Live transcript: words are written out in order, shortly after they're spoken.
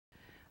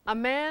A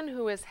man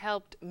who has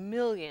helped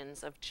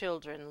millions of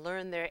children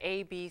learn their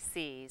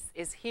ABCs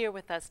is here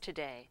with us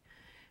today.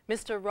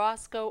 Mr.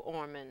 Roscoe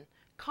Orman,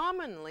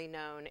 commonly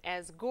known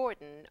as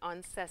Gordon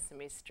on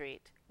Sesame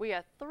Street. We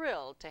are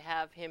thrilled to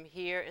have him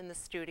here in the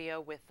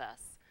studio with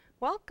us.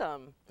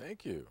 Welcome.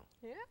 Thank you.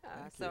 Yeah,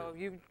 Thank so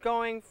you. you're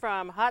going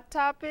from hot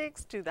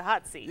topics to the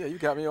hot seat. Yeah, you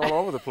got me all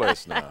over the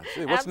place now.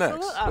 Gee, what's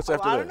Absolutely. next? What's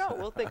after I this? don't know.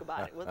 We'll think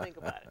about it. We'll think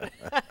about it.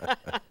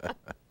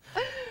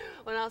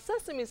 Well, now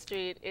Sesame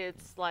Street,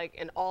 it's like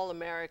an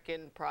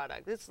all-American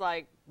product. It's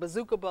like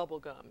bazooka bubble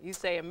gum. You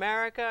say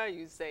America,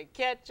 you say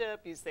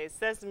ketchup, you say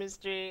Sesame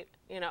Street.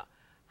 You know,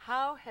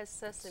 how has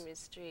Sesame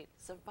Street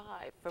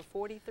survived for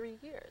 43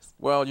 years?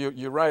 Well,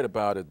 you're right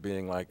about it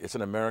being like it's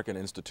an American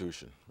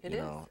institution. It you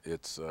is. know,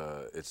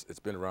 it's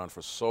been around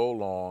for so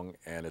long,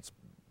 and it's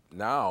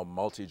now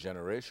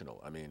multi-generational.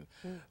 I mean,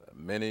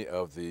 many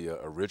of the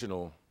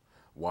original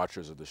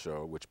watchers of the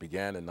show, which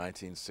began in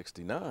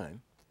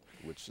 1969,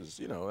 which is,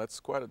 you know,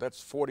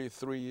 that's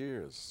 43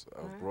 years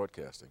of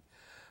broadcasting.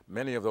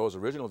 Many of those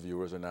original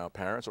viewers are now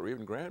parents or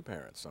even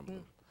grandparents, some of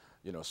them.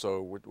 You know,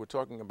 so we're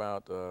talking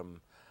about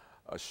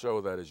a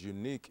show that is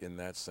unique in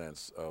that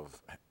sense of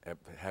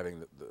having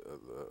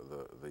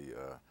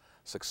the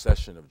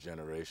succession of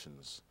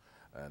generations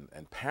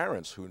and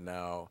parents who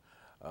now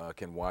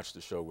can watch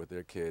the show with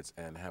their kids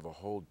and have a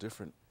whole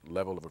different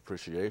level of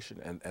appreciation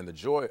and the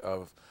joy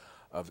of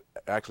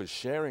actually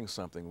sharing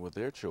something with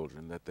their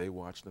children that they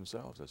watch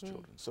themselves as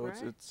children. So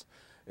Right.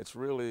 it's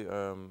really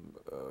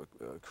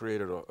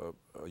created a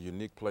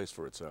unique place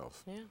for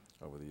itself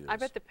over the years. I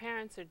bet the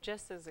parents are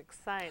just as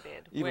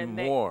excited. Even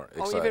when more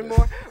they, excited. Oh, even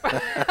more?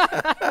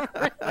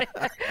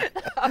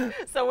 Really?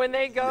 So when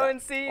they go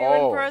and see you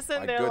in person,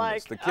 my they're goodness.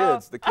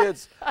 like, the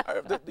kids,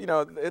 you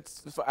know,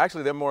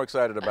 actually they're more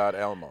excited about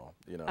Elmo,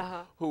 you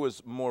know, who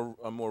is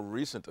a more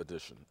recent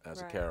addition as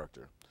a Right.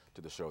 character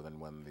to the show than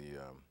when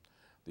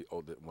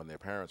when their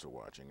parents were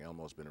watching.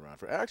 Elmo's been around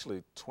for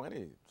actually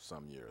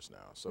 20-some years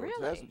now. So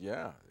Really?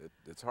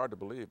 it's hard to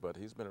believe, but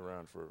he's been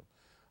around for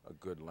a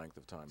good length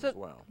of time So as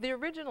well. the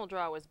original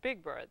draw was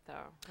Big Bird,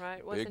 though,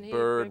 right? Wasn't Big he?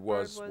 Bird Big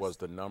was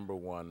the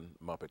 #1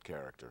 Muppet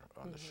character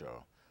on the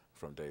show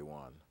from day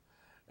one.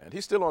 And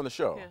he's still on the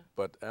show, Yeah.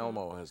 but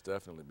Elmo has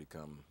definitely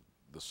become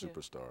the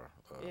superstar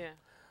Yeah.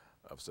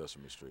 of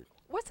Sesame Street.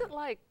 What's it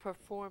like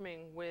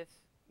performing with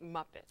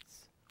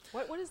Muppets?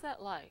 What is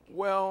that like?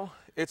 Well,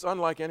 it's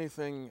unlike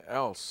anything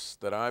else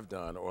that I've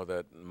done or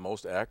that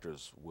most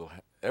actors will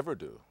ever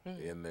do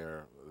in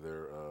their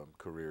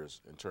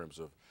careers in terms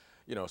of,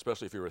 you know,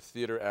 especially if you're a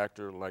theater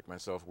actor like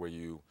myself, where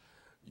you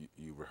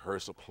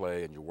rehearse a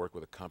play and you work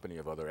with a company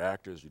of other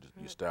actors. You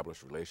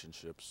establish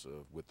relationships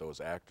with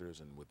those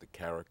actors and with the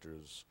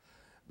characters,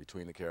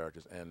 between the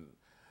characters. And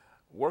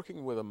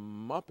working with a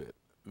Muppet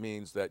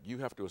means that you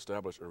have to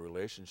establish a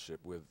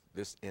relationship with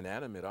this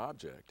inanimate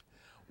object,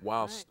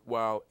 while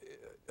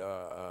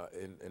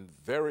in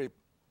very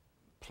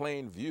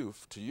plain view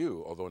to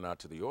you, although not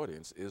to the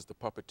audience, is the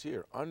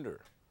puppeteer under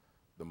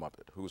the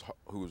Muppet,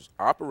 who's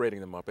operating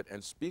the Muppet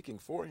and speaking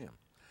for him.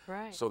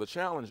 Right. So the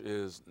challenge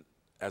is,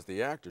 as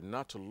the actor,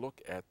 not to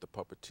look at the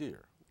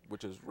puppeteer,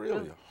 which is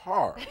really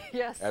hard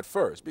Yes. at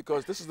first,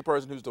 because this is the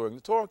person who's doing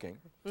the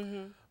talking.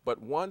 But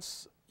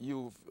once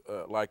you've,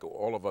 like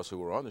all of us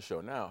who are on the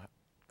show now,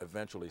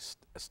 eventually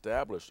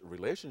established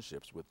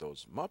relationships with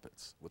those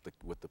Muppets, with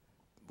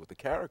the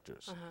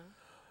characters,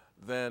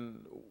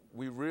 then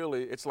we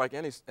really, it's like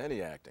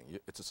any acting.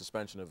 It's a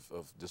suspension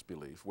of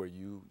disbelief where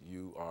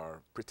you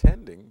are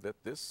pretending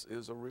that this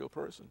is a real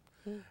person.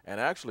 And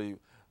actually,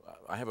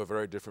 I have a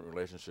very different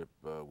relationship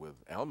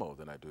with Elmo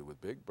than I do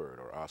with Big Bird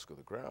or Oscar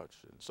the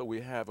Grouch. And so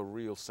we have a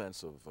real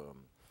sense of,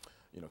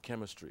 you know,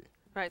 chemistry.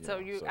 Right, so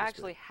you're so to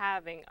actually speak.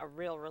 having a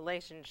real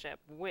relationship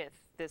with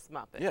this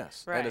Muppet.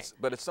 Yes, Right. and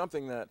but it's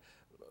something that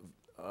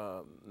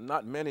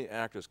not many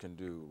actors can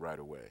do right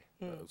away.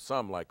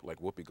 Some, like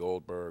Whoopi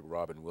Goldberg,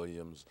 Robin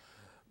Williams,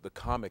 the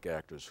comic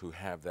actors who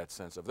have that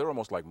sense of, they're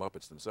almost like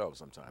Muppets themselves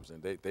sometimes,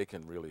 and they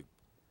can really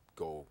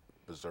go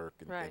berserk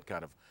and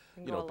kind of,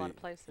 And you go know, a lot of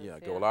places,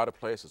 go a lot of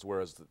places.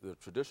 Whereas the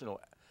traditional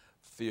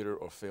theater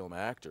or film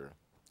actor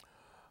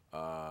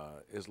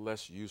is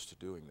less used to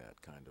doing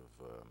that kind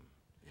of,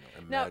 you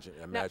know,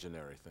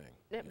 imaginary thing.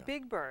 Now,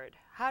 Big Bird,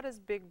 how does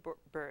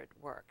Bird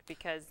work?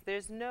 Because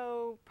there's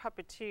no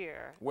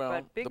puppeteer, Well,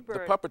 but Big the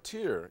Bird.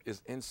 puppeteer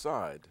is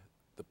inside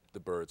the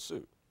bird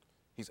suit.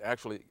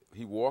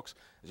 He walks,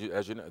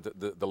 as you know,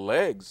 the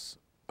legs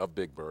of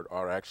Big Bird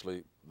are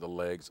actually the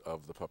legs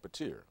of the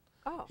puppeteer.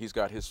 Oh. He's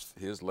got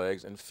his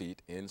legs and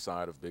feet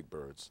inside of Big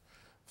Bird's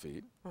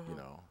feet, you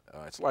know.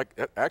 It's like,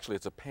 actually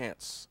it's a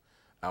pants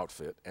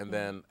outfit, and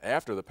then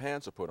after the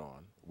pants are put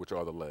on, which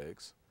are the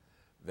legs,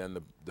 then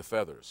the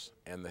feathers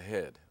and the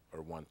head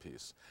are one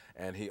piece.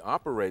 And he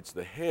operates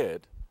the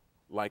head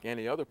like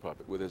any other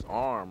puppet, with his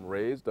arm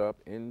raised up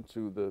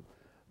into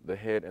the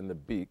head and the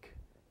beak.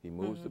 He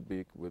moves the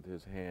beak with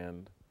his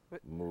hand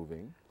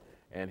moving,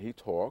 and he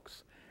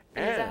talks.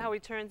 And is that how he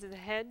turns his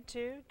head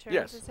too? Turns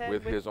yes, his head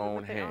with his own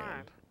with the hand.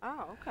 arm.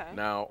 Oh, okay.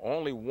 Now,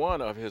 only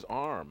one of his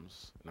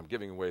arms, and I'm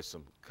giving away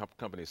some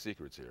company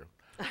secrets here,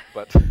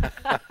 but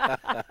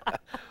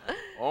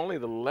only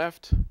the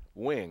left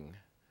wing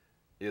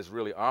is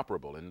really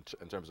operable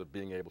in terms of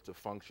being able to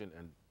function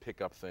and pick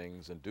up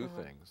things and do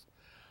things.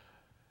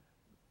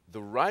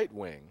 The right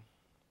wing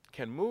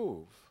can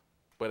move,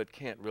 but it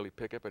can't really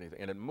pick up anything.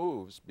 And it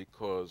moves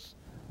because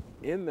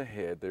in the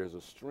head there's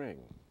a string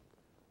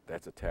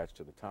that's attached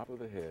to the top of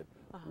the head,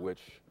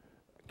 which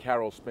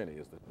Carol Spinney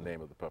is the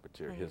name of the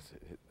puppeteer. His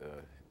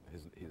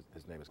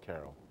name is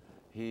Carol.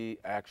 He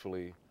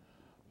actually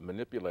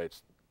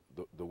manipulates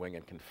the wing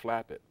and can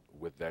flap it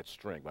with that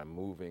string by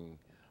moving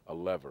a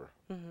lever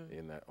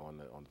in that on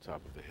the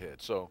top of the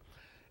head. So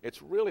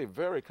it's really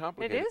very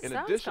complicated. It is, in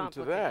addition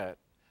to that,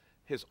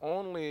 his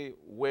only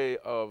way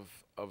of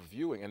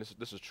viewing, and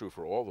this is true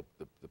for all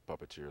the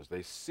puppeteers,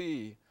 they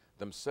see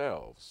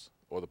themselves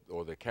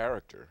or the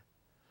character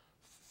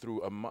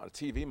through a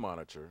TV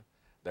monitor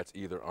that's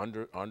either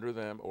under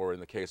them, or in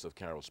the case of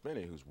Carol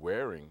Spinney, who's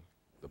wearing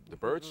the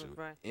bird suit,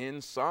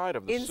 inside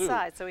of the suit,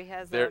 so he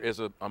has there is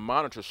a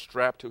monitor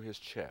strapped to his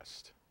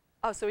chest.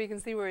 Oh, so he can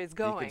see where he's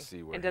going. He can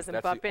see where and doesn't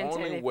that's bump the into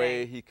only anything.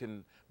 way he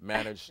can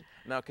manage.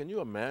 Now, can you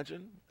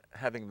imagine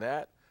having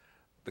that,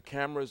 the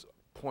camera's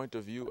point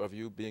of view of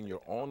you being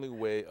your only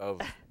way of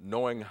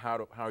knowing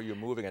how you're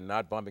moving and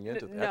not bumping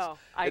into things? No,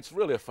 it's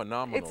really a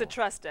phenomenal. It's a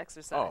trust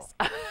exercise.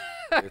 Oh.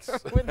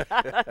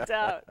 Without a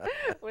doubt.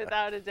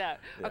 Without a doubt.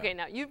 Yeah. Okay,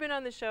 now you've been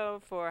on the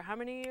show for how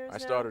many years I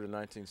now? started in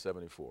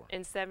 1974.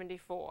 In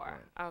 74.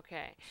 Right.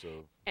 Okay. So,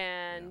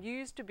 and you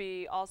used to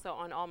be also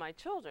on All My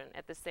Children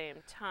at the same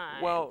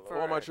time. well,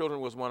 All My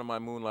Children was one of my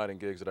moonlighting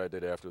gigs that I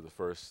did after the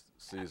first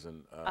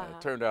season. It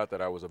turned out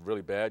that I was a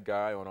really bad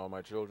guy on All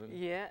My Children.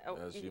 Yeah.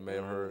 As you may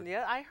have heard.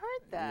 Yeah, I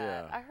heard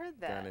that. Yeah. I heard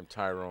that. A guy named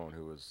Tyrone,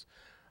 who was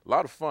a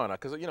lot of fun.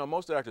 Because, you know,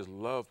 most actors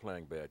love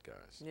playing bad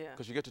guys. Yeah.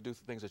 Because you get to do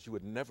things that you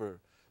would never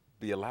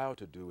be allowed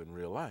to do in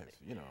real life.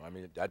 You know, I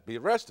mean, I'd be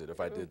arrested if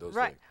I did those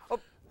things. Oh,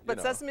 but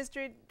know. Sesame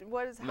Street,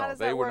 how does No,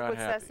 that work with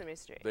happy. Sesame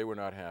Street? They were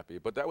not happy.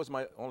 But that was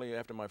only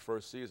after my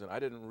first season. I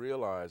didn't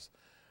realize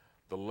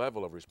the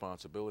level of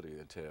responsibility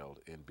entailed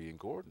in being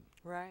Gordon.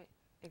 Right,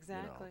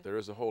 exactly. You know, there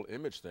is a whole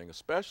image thing,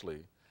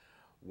 especially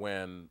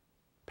when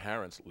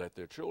parents let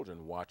their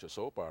children watch a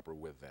soap opera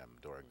with them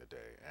during the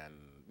day. And,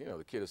 you know,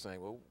 the kid is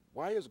saying, well,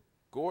 why is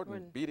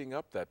Gordon beating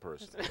up that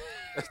person?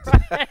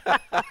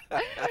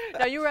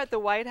 Now, you were at the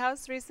White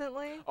House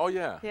recently? Oh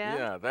yeah,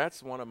 yeah.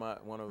 That's one of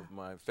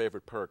my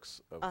favorite perks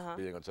of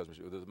being on Sesame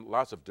Street. There's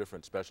lots of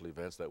different special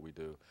events that we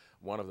do.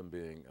 One of them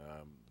being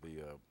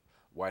the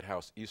White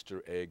House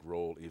Easter egg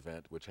roll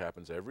event, which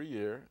happens every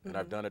year, and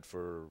I've done it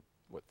for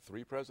what,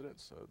 3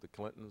 presidents: the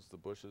Clintons, the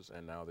Bushes,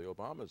 and now the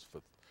Obamas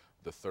for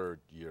the 3rd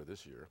year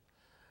this year.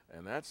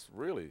 And that's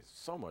really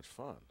so much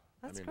fun.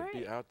 That's I mean, great. to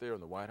be out there on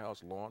the White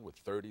House lawn with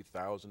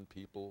 30,000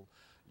 people,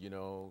 you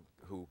know,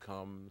 who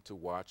come to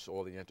watch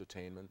all the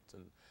entertainment,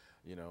 and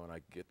you know, and I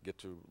get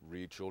to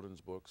read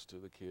children's books to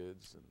the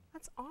kids. And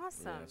that's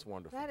awesome. Yeah, it's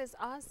wonderful. That is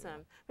awesome.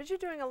 Yeah. But you're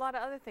doing a lot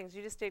of other things.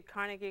 You just did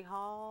Carnegie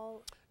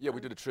Hall. Yeah, we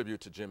did a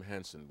tribute to Jim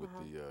Henson with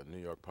the New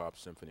York Pop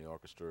Symphony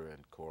Orchestra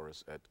and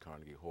Chorus at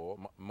Carnegie Hall.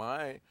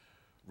 My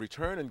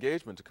return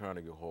engagement to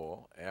Carnegie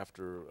Hall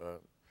after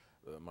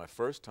my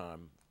first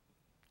time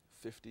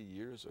 50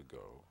 years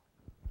ago.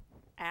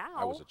 Ow.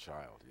 I was a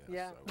child, yes.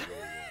 Yeah. I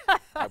really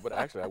was. But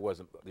actually, I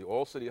wasn't. The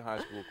All City High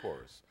School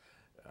Chorus,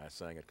 I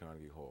sang at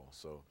Carnegie Hall.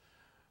 So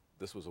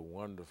this was a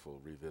wonderful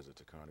revisit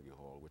to Carnegie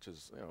Hall, which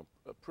is, you know,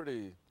 a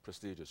pretty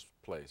prestigious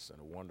place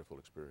and a wonderful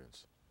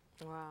experience.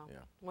 Wow. Yeah.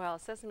 Well,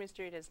 Sesame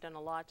Street has done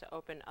a lot to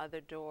open other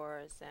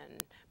doors,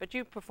 but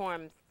you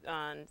perform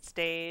on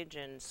stage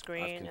and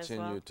screen as well?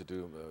 I've continued to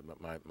do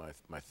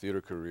my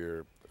theater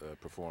career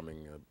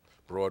performing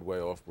Broadway,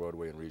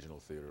 off-Broadway, and regional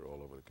theater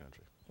all over the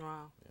country.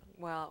 Wow. Yeah.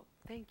 Well,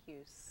 thank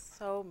you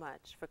so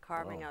much for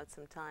carving out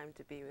some time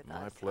to be with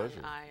us. My pleasure.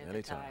 On Eye of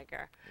Anytime. the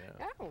Tiger.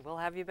 Yeah. Yeah, we'll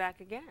have you back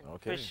again.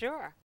 Okay. For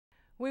sure.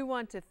 We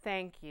want to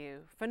thank you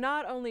for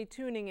not only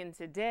tuning in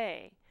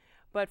today,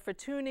 but for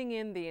tuning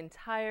in the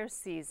entire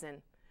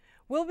season.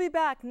 We'll be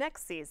back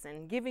next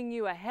season giving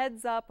you a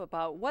heads up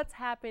about what's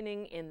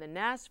happening in the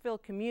Nashville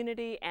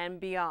community and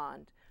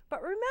beyond.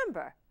 But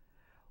remember,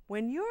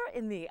 when you're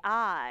in the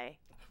eye,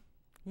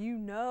 you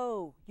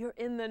know you're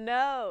in the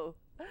know.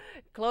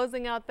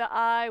 Closing out the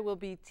eye will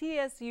be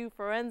TSU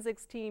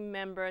forensics team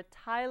member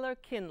Tyler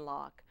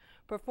Kinlock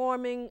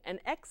performing an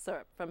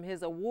excerpt from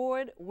his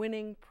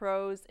award-winning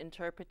prose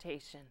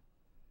interpretation.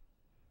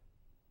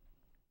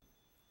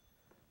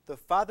 The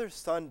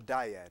father-son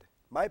dyad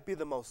might be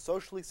the most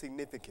socially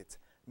significant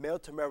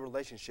male-to-male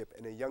relationship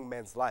in a young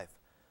man's life.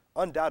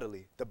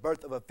 Undoubtedly, the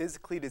birth of a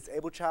physically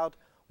disabled child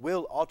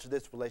will alter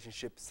this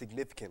relationship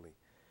significantly.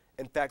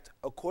 In fact,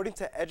 according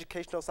to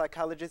educational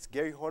psychologist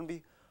Gary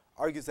Hornby,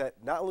 argues that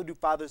not only do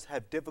fathers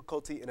have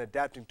difficulty in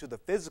adapting to the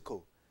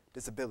physical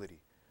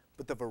disability,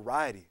 but the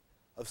variety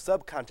of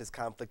subconscious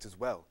conflicts as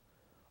well.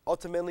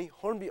 Ultimately,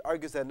 Hornby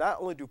argues that not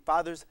only do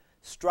fathers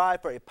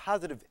strive for a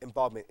positive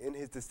involvement in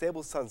his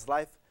disabled son's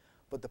life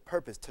with the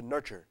purpose to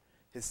nurture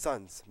his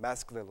son's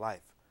masculine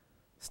life.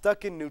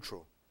 Stuck in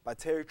Neutral by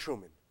Terry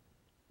Truman.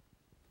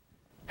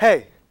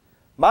 Hey,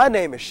 my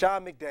name is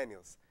Sean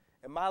McDaniels,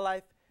 and my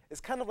life is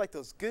kind of like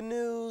those good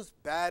news,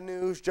 bad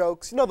news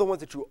jokes, you know, the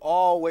ones that you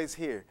always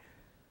hear.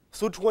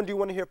 So which one do you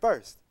want to hear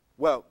first?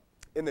 Well,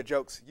 in the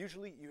jokes,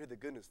 usually you hear the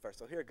good news first,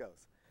 so here it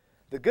goes.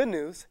 The good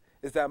news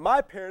is that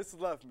my parents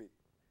love me.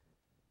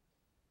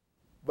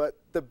 But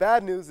the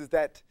bad news is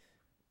that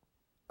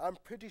I'm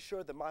pretty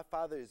sure that my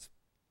father is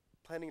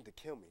planning to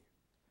kill me.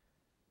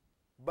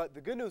 But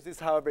the good news is,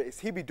 however, is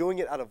he be doing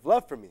it out of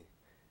love for me.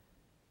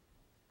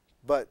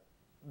 But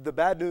the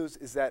bad news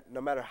is that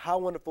no matter how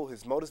wonderful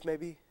his motives may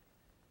be,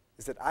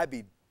 is that I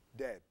be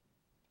dead.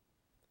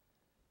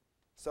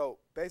 So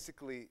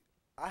basically,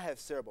 I have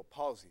cerebral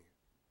palsy.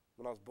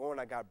 When I was born,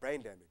 I got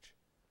brain damage.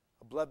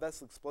 A blood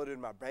vessel exploded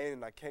in my brain,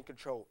 and I can't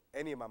control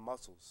any of my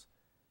muscles.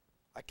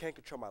 I can't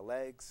control my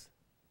legs,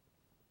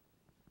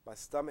 my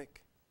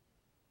stomach,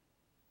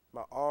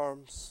 my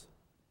arms,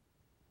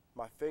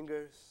 my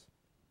fingers,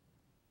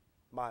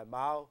 my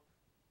mouth,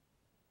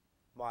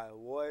 my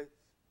voice,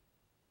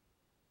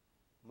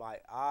 my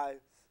eyes,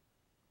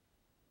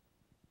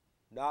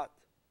 not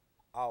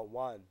a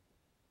one.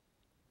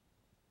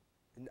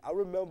 And I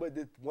remember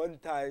this one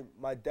time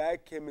my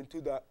dad came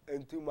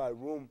into my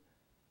room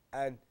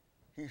and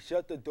he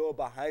shut the door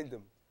behind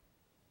him.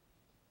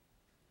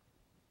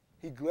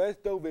 He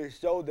glanced over his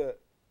shoulder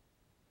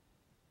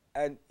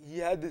and he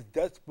had this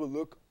desperate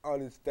look on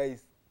his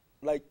face,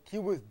 like he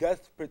was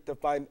desperate to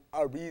find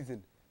a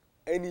reason,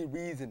 any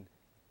reason,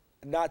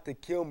 not to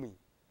kill me.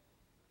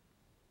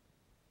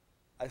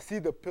 I see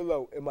the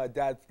pillow in my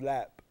dad's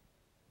lap.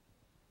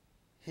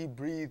 He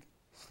breathed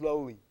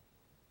slowly.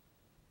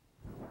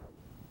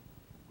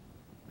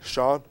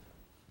 Sean?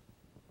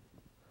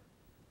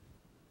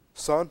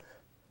 Son?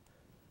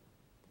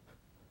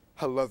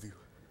 I love you.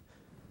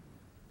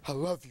 I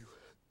love you.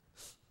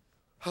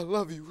 I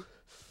love you.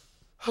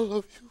 I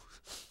love you.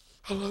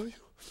 I love you.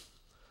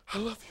 I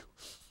love you.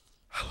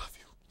 I love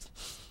you.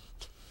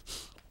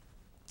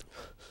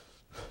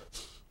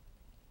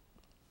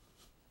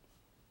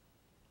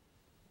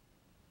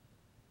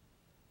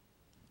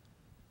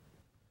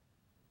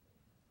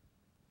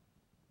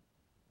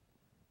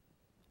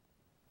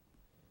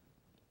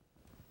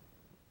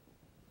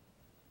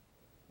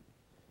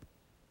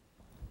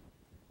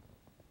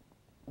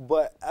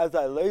 But as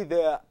I lay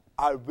there,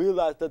 I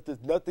realized that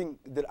there's nothing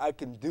that I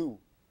can do.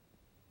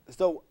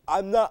 So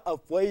I'm not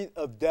afraid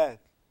of death,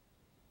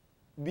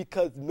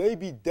 because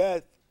maybe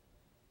death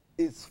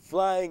is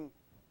flying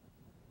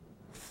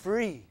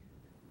free.